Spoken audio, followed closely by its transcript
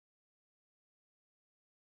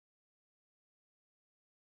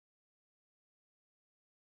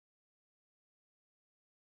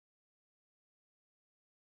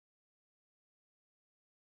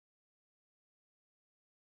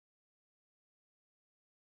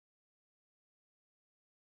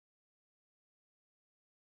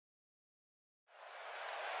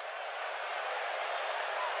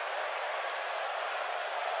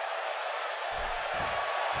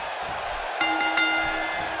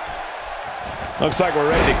Looks like we're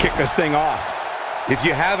ready to kick this thing off. If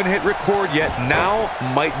you haven't hit record yet, now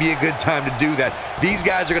might be a good time to do that. These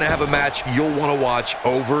guys are going to have a match you'll want to watch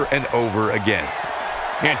over and over again.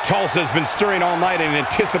 And Tulsa's been stirring all night in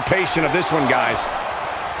anticipation of this one, guys.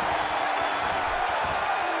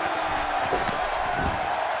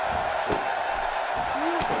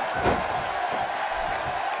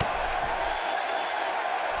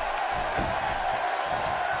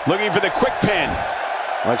 Looking for the quick pin.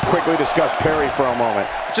 Let's quickly discuss Perry for a moment.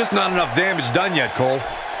 Just not enough damage done yet, Cole.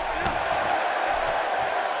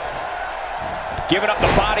 Giving up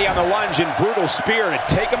the body on the lunge and brutal spear to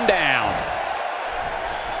take him down.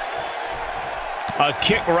 A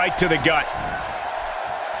kick right to the gut.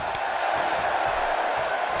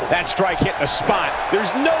 That strike hit the spot.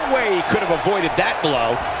 There's no way he could have avoided that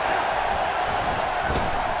blow.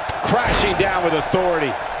 Crashing down with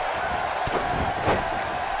authority.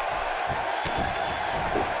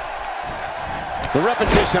 The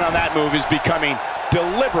repetition on that move is becoming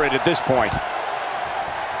deliberate at this point.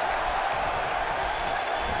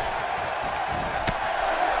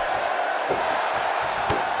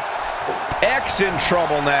 X in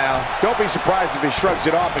trouble now. Don't be surprised if he shrugs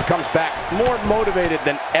it off and comes back more motivated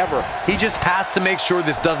than ever. He just has to make sure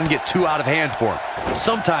this doesn't get too out of hand for him.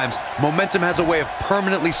 Sometimes momentum has a way of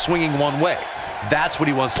permanently swinging one way. That's what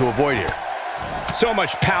he wants to avoid here. So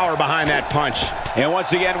much power behind that punch. And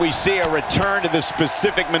once again, we see a return to the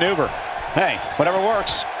specific maneuver. Hey, whatever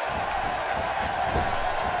works.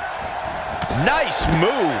 Nice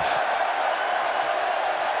move.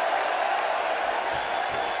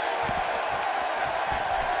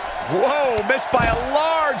 Whoa, missed by a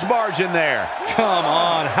large margin there. Come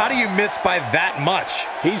on, how do you miss by that much?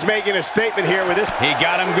 He's making a statement here with this. He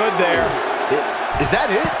got him good there. Is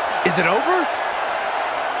that it? Is it over?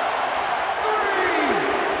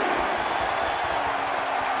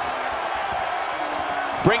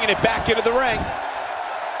 Bringing it back into the ring.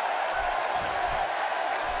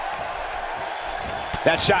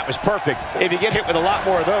 That shot was perfect. If you get hit with a lot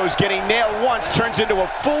more of those, getting nailed once turns into a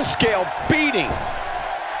full-scale beating.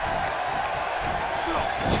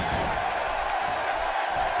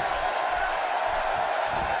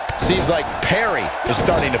 Seems like Perry is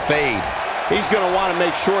starting to fade. He's going to want to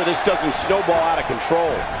make sure this doesn't snowball out of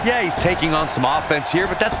control. Yeah, he's taking on some offense here,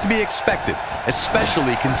 but that's to be expected,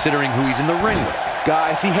 especially considering who he's in the ring with.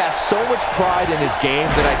 Guys, he has so much pride in his game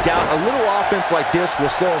that I doubt a little offense like this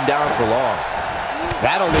will slow him down for long.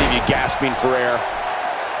 That'll leave you gasping for air.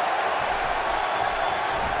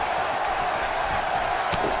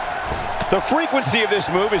 The frequency of this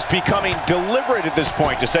move is becoming deliberate at this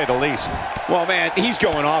point, to say the least. Well, man, he's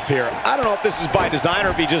going off here. I don't know if this is by design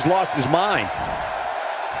or if he just lost his mind.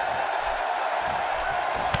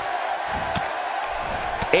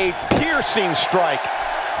 A piercing strike.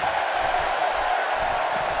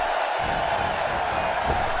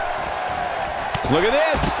 Look at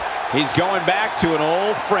this. He's going back to an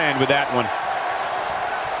old friend with that one.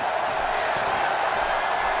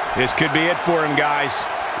 This could be it for him, guys.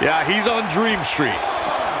 Yeah, he's on Dream Street.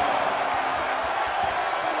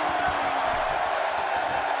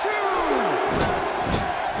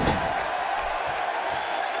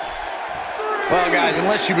 Well, guys,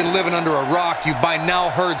 unless you've been living under a rock, you've by now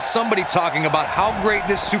heard somebody talking about how great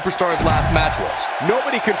this superstar's last match was.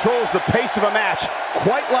 Nobody controls the pace of a match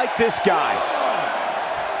quite like this guy.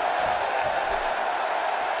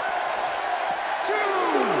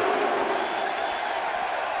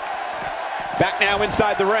 Back now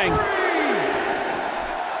inside the ring.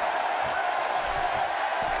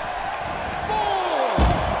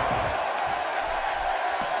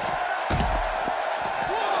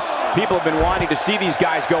 People have been wanting to see these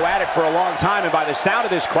guys go at it for a long time, and by the sound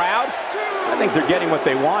of this crowd, I think they're getting what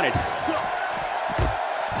they wanted.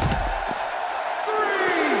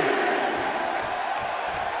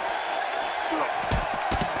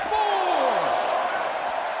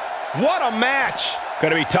 What a match!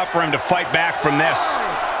 Going to be tough for him to fight back from this.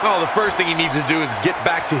 Well, the first thing he needs to do is get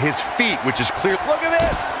back to his feet, which is clear. Look at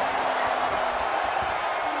this!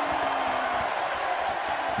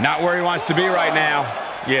 Not where he wants to be right now.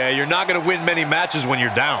 Yeah, you're not going to win many matches when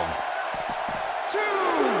you're down.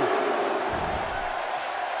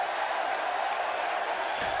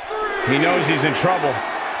 He knows he's in trouble.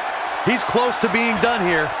 He's close to being done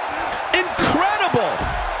here. Incredible!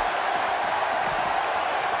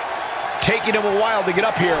 Taking him a while to get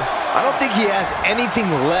up here. I don't think he has anything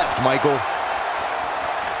left, Michael.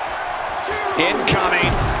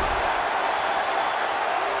 Incoming.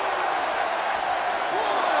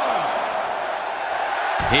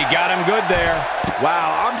 He got him good there.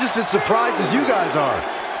 Wow, I'm just as surprised as you guys are.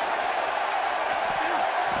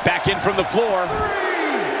 Back in from the floor.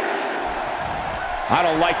 I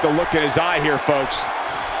don't like the look in his eye here, folks.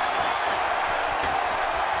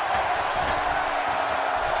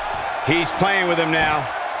 He's playing with him now.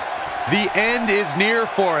 The end is near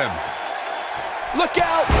for him. Look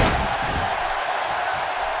out!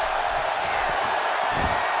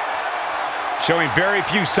 Showing very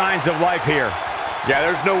few signs of life here. Yeah,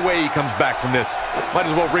 there's no way he comes back from this. Might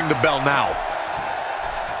as well ring the bell now.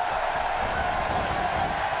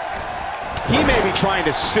 He may be trying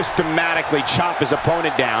to systematically chop his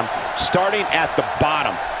opponent down, starting at the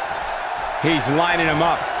bottom. He's lining him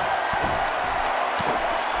up.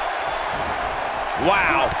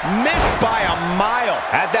 Wow, missed by a mile.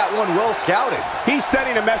 Had that one well scouted. He's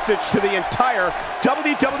sending a message to the entire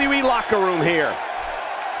WWE locker room here.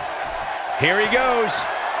 Here he goes.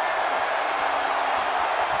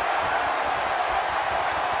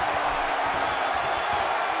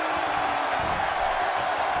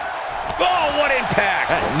 Oh, what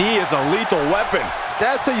impact! That knee is a lethal weapon.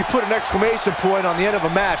 That's how you put an exclamation point on the end of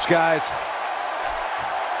a match, guys.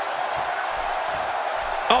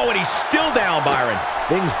 Oh, and he's still down, Byron.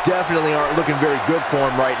 Things definitely aren't looking very good for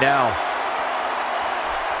him right now.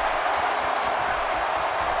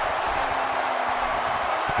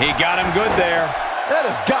 He got him good there. That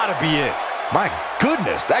has got to be it. My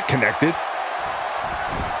goodness, that connected.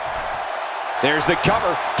 There's the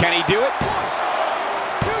cover. Can he do it?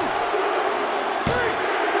 1, 2,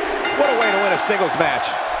 3. What a way to win a singles match.